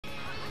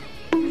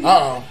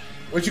Uh-oh.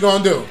 What you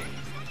gonna do?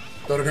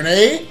 Throw the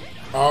grenade?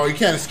 Oh, you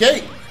can't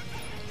escape.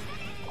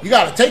 You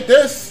gotta take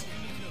this.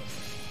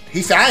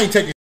 He said, I ain't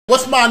taking.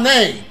 What's my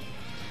name?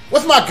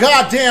 What's my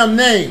goddamn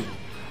name?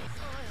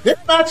 This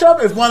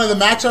matchup is one of the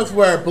matchups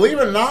where, believe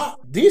it or not,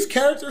 these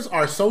characters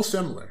are so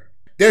similar.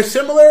 They're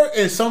similar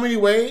in so many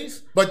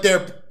ways, but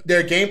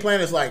their game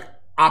plan is like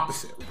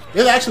opposite.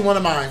 This is actually one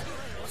of my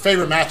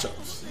favorite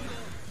matchups.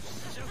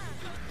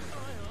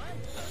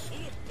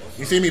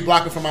 You see me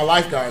blocking for my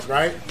life, guys,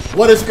 right?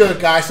 What is good,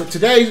 guys? So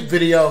today's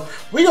video,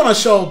 we're gonna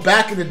show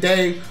back in the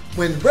day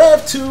when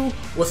Rev 2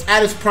 was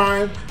at its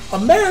prime,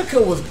 America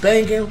was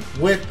banging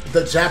with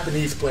the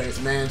Japanese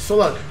players, man. So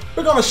look,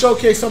 we're gonna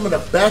showcase some of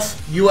the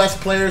best US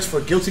players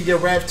for Guilty Gear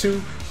Rev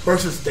 2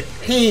 versus the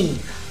king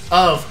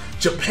of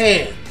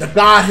Japan, the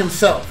god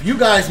himself. You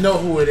guys know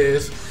who it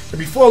is. And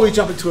before we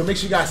jump into it, make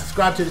sure you guys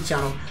subscribe to the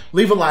channel,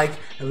 leave a like,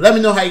 and let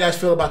me know how you guys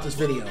feel about this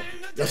video.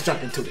 Let's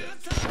jump into it.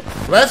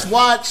 Let's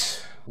watch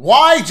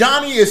why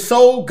Johnny is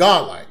so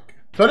godlike.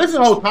 So this is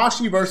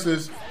Hotashi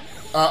versus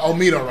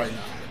Omito right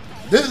now.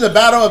 This is the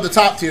battle of the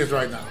top tiers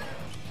right now.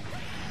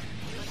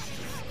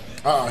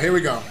 Uh-oh, here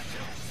we go.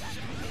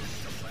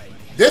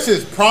 This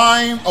is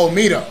Prime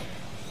Omito.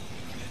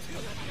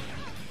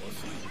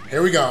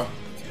 Here we go.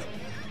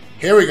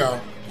 Here we go.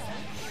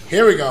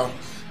 Here we go.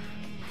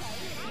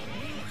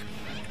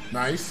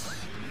 Nice.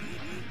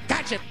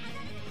 Gotcha.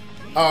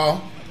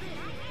 Uh-oh.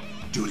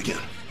 Do it again.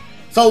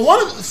 So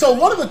one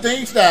of the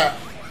things that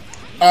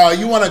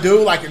you want to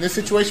do, like in this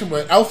situation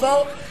with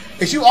Elfeld,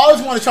 is you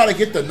always want to try to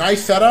get the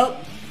nice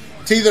setup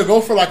to either go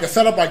for like a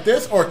setup like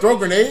this or throw a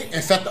grenade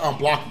and set the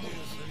unblockable.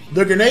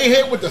 The grenade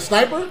hit with the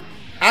sniper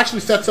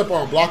actually sets up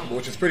unblockable,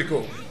 which is pretty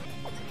cool.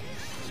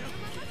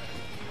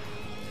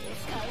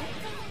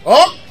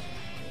 Oh!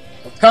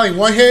 I'm telling you,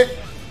 one hit.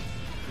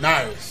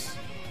 Nice.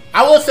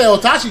 I will say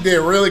Hotashi did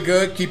really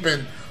good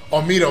keeping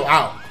Omito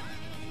out.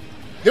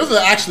 This was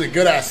actually a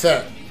good ass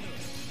set.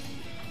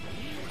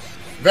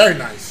 Very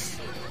nice.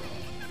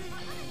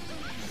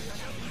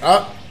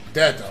 Oh,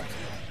 dead though.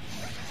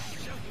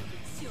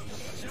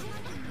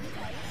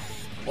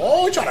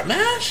 Oh, he tried to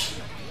mash?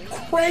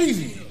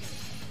 Crazy.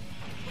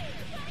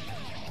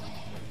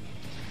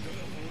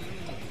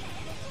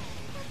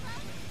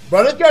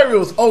 Bro, this guy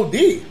was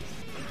OD.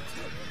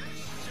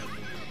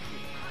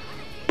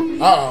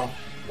 Uh-oh.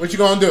 What you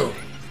gonna do?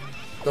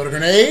 Throw the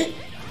grenade?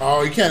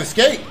 Oh, you can't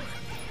escape.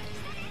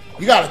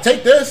 You gotta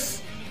take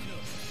this.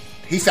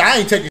 He said, I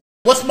ain't taking.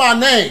 What's my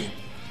name?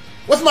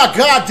 What's my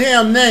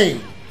goddamn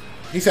name?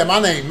 He said, my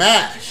name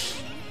Mash.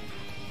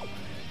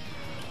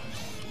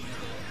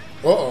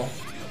 Uh-oh.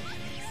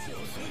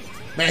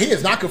 Man, he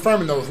is not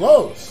confirming those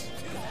lows.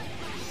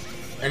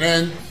 And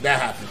then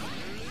that happened.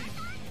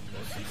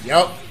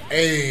 Yup.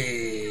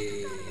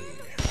 Hey.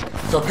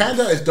 So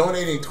Panda is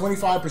donating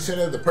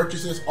 25% of the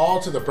purchases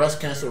all to the Breast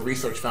Cancer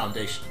Research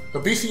Foundation. The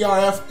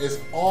BCRF is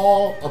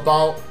all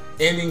about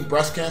ending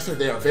breast cancer.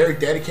 They are very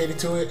dedicated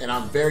to it, and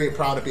I'm very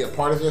proud to be a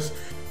part of this.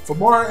 For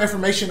more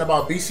information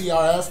about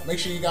BCRF, make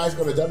sure you guys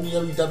go to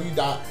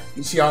www.bcrf.org.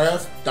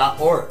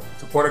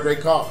 Support a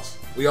great cause.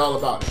 We all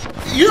about it.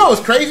 You know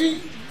what's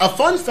crazy? A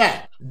fun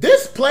fact.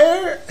 This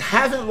player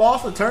hasn't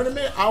lost a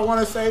tournament, I want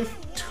to say,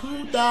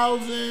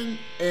 2018,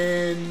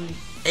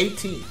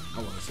 I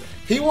want to say.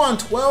 He won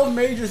 12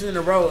 majors in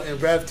a row in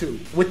Rev 2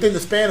 within the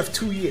span of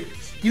 2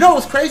 years. You know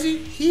what's crazy?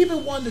 He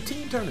even won the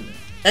team tournament.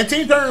 And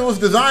team tournament was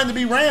designed to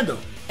be random,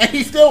 and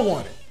he still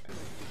won it.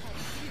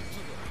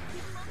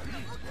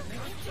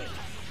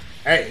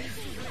 Hey.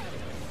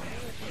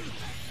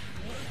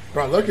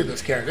 Bro, look at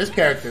this character. This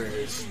character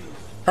is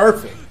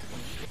perfect.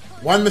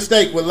 One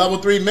mistake with level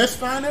 3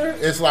 Mistfinder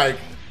is like,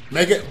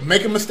 make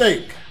a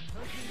mistake.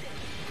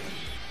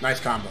 Nice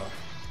combo.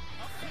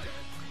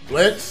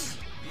 Blitz.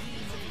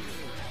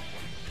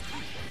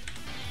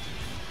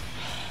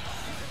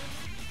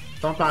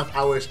 Sometimes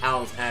I wish I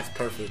was as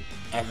perfect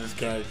as this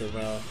character,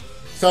 bro.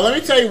 So let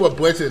me tell you what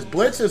Blitz is.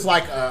 Blitz is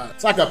like a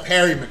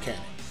parry mechanic.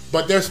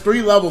 But there's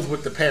 3 levels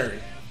with the parry.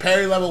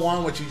 Parry level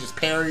 1, which you just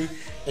parry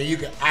and you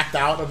can act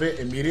out of it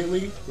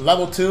immediately.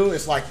 Level 2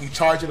 is like you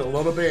charge it a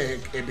little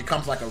bit, it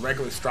becomes like a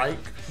regular strike.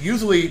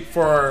 Usually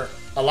for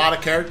a lot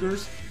of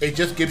characters, it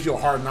just gives you a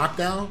hard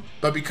knockdown.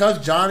 But because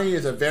Johnny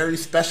is a very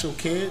special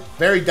kid,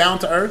 very down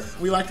to earth,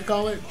 we like to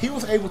call it, he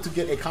was able to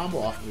get a combo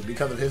off of it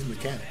because of his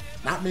mechanic.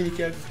 Not many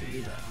characters can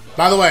do that.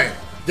 By the way,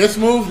 this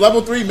move,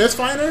 level 3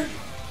 Mistfinder,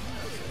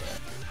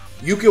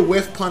 you can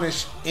whiff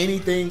punish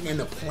anything in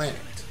the planet.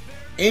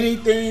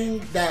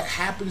 Anything that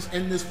happens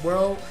in this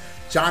world,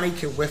 Johnny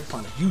can whiff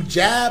punish. You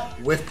jab,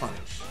 whiff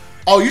punish.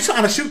 Oh, you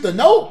trying to shoot the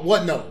note?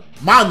 What note?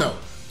 My note.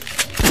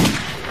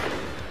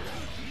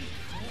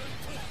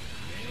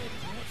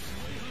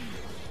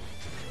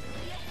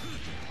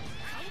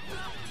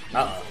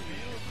 Uh-oh.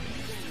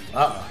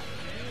 Uh-oh.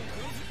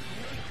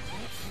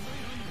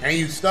 And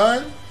you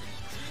stun?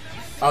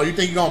 Oh, you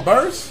think you're gonna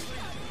burst?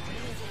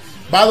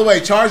 By the way,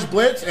 charge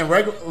blitz and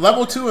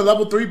level 2 and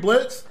level 3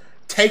 blitz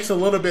takes a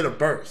little bit of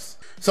burst.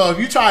 So if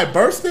you try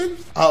bursting,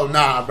 oh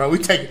nah, bro, we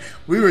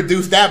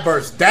reduce that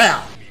burst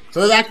down.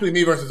 So it's actually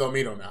me versus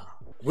Omito now.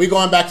 We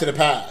going back to the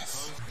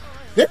past.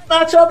 This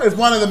matchup is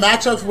one of the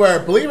matchups where,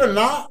 believe it or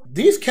not,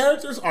 these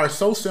characters are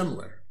so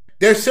similar.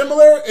 They're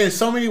similar in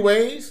so many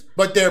ways,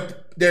 but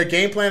their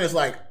game plan is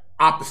like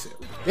opposite.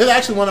 This is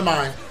actually one of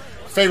my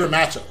favorite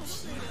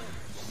matchups.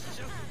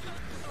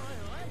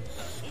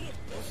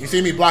 You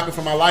see me blocking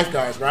for my life,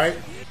 guys, right?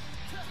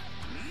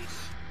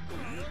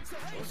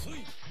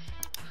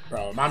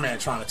 Bro, my man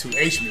trying to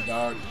 2H me,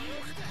 dog.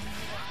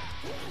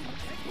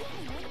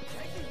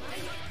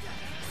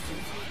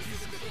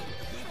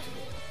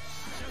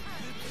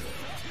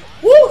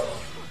 Woo!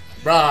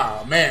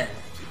 Bro, man.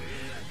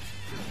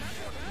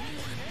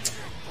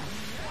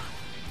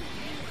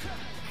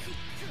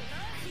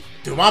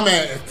 Dude, my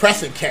man is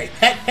pressing K.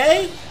 Heck,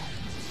 K?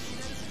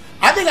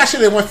 I think I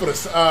should have went for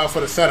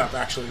the setup,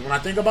 actually, when I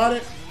think about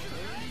it.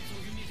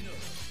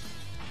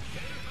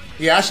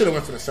 Yeah, I should have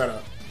went for the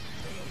setup.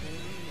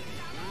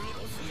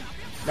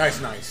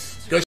 Nice,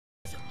 nice. Good.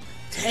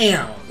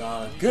 Damn,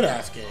 dog. Good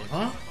ass game,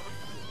 huh?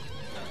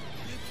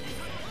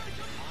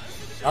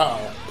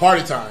 Uh-oh.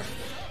 Party time.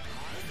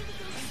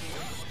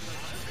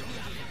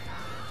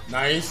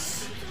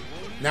 Nice.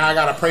 Now I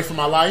gotta pray for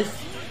my life.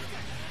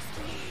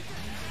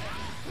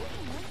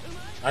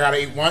 I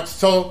gotta eat once.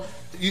 So,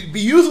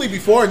 usually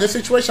before in this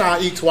situation, I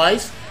eat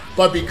twice.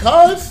 But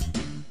because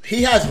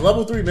he has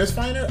level 3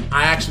 Misfinder,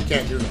 I actually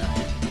can't do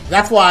that.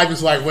 That's why I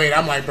just like, wait,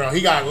 I'm like, bro,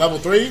 he got level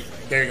 3.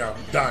 There you go.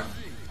 Done.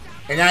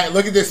 And now,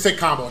 look at this sick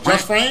combo.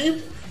 Just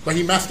framed, but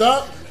he messed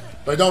up.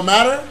 But it don't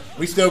matter.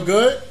 We still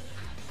good.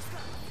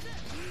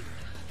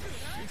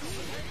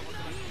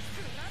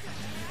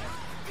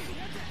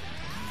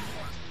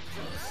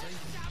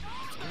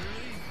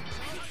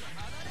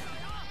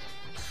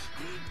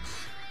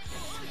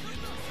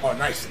 Oh,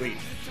 nice sweep.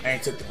 I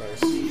ain't took the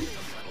burst.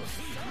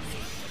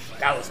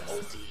 That was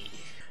OD.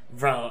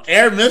 Bro,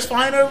 Air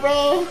Misfinder,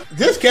 bro.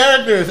 This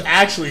character is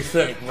actually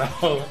sick,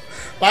 bro.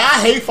 Like,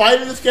 I hate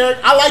fighting this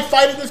character. I like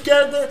fighting this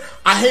character.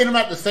 I hate him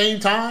at the same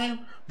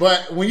time.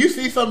 But when you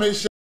see some of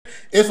his shit,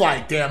 it's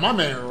like, damn, my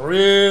man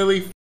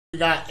really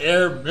got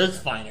Air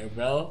Misfinder,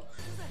 bro.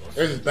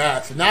 This is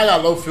bad. So now I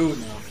got low food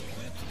now.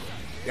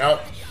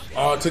 Yup.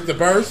 Oh, took the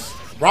burst.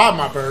 Robbed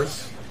my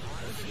burst.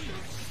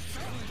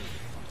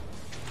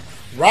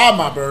 Robbed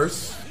my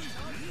burst.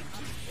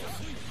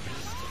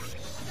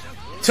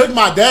 Took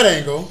my dead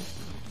angle.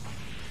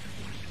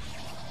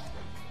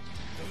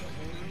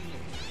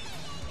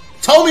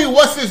 Told me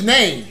what's his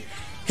name.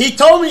 He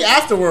told me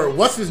afterward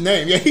what's his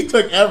name. Yeah, he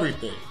took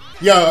everything.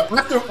 Yo,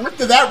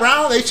 after that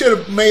round, they should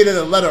have made it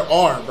a letter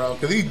R, bro,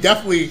 because he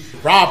definitely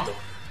robbed him.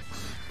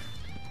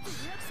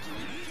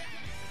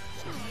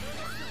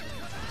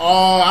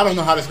 Oh, I don't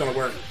know how this is gonna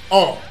work.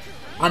 Oh,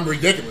 I'm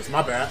ridiculous.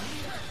 My bad.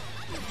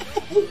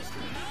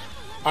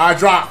 I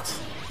dropped.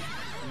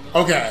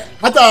 Okay.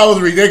 I thought I was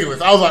ridiculous.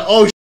 I was like,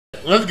 oh,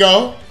 shit. Let's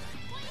go.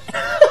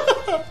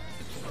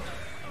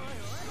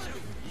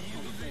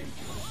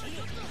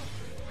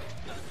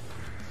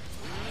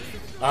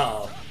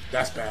 Uh-oh.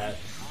 That's bad.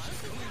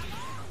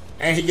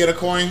 And he get a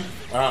coin?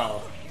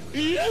 Uh-oh.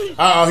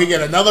 Uh-oh, he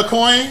get another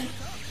coin?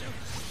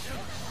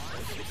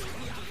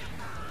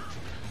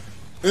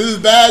 This is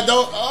bad,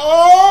 though.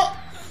 Oh!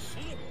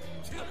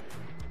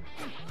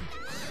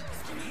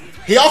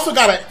 He also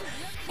got a...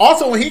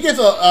 Also, when he gets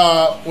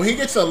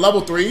a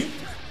level 3,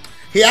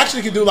 he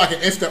actually can do like an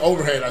instant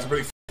overhead that's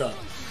pretty f***ed up.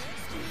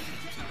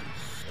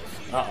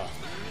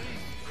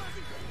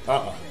 Uh-oh.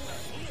 Uh-oh.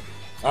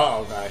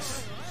 Uh-oh,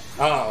 guys.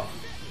 Uh-oh.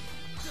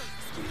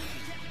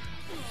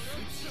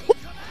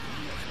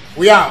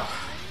 We out.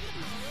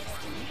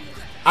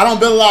 I don't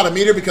build a lot of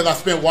meter because I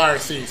spent wire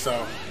C,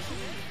 so,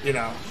 you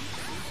know.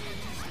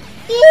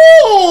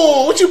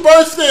 Ooh, what you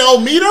bursting,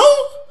 Omito?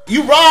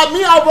 You robbed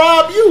me, I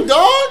robbed you,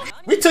 dog.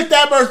 We took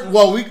that burst.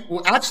 Well,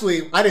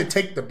 actually, I didn't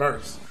take the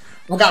burst.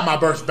 I got my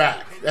burst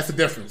back. That's the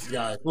difference,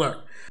 guys.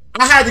 Look,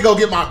 I had to go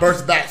get my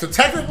burst back. So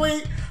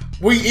technically,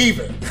 we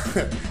even.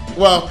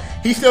 Well,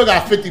 he still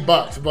got 50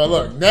 bucks. But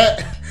look,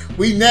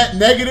 we net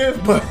negative,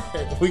 but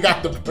we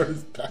got the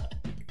burst back.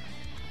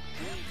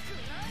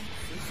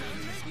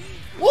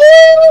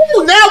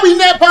 Woo! Now we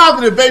net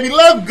positive, baby.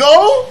 Let's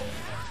go.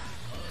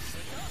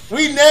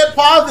 We net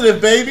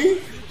positive,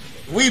 baby.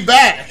 We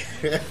back.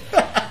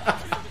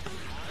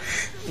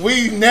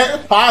 We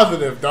net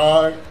positive,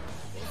 dog.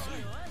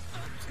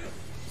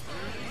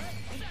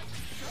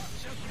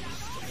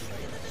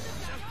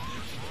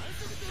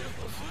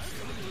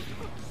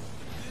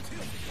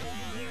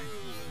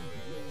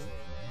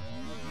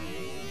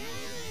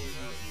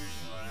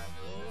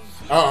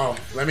 Uh-oh.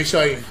 Let me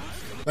show you.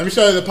 Let me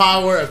show you the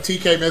power of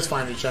TK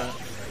Misfinder, chat.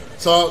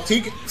 So,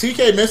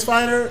 TK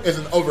Misfinder is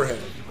an overhead.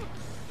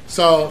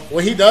 So,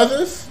 when he does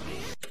this,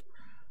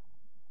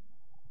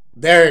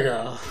 there you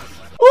go.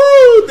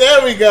 Woo!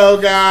 There we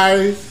go,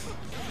 guys.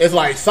 It's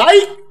like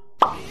sight.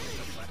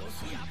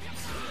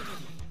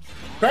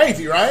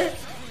 Crazy, right?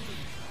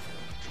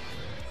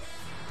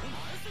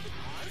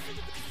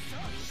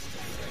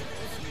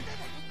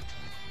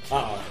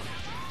 Uh-oh.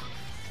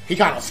 He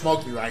kind of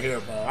smoked me right here,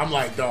 bro. I'm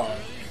like, dog.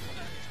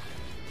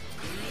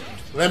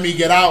 Let me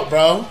get out,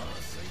 bro.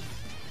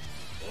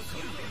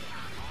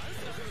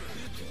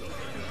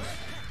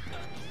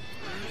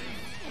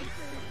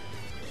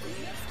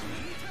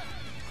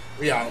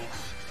 We out.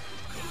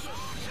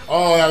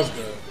 Oh, that was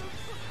good.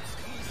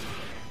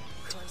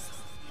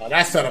 Oh,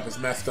 that setup is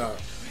messed up.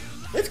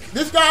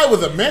 This guy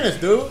was a menace,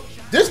 dude.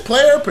 This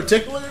player in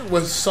particular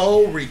was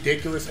so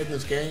ridiculous in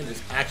this game.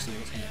 It's actually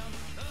insane.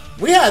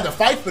 We had to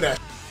fight for that.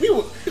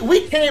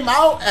 We came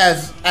out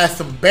as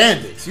some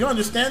bandits. You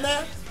understand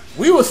that?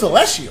 We were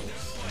Celestials.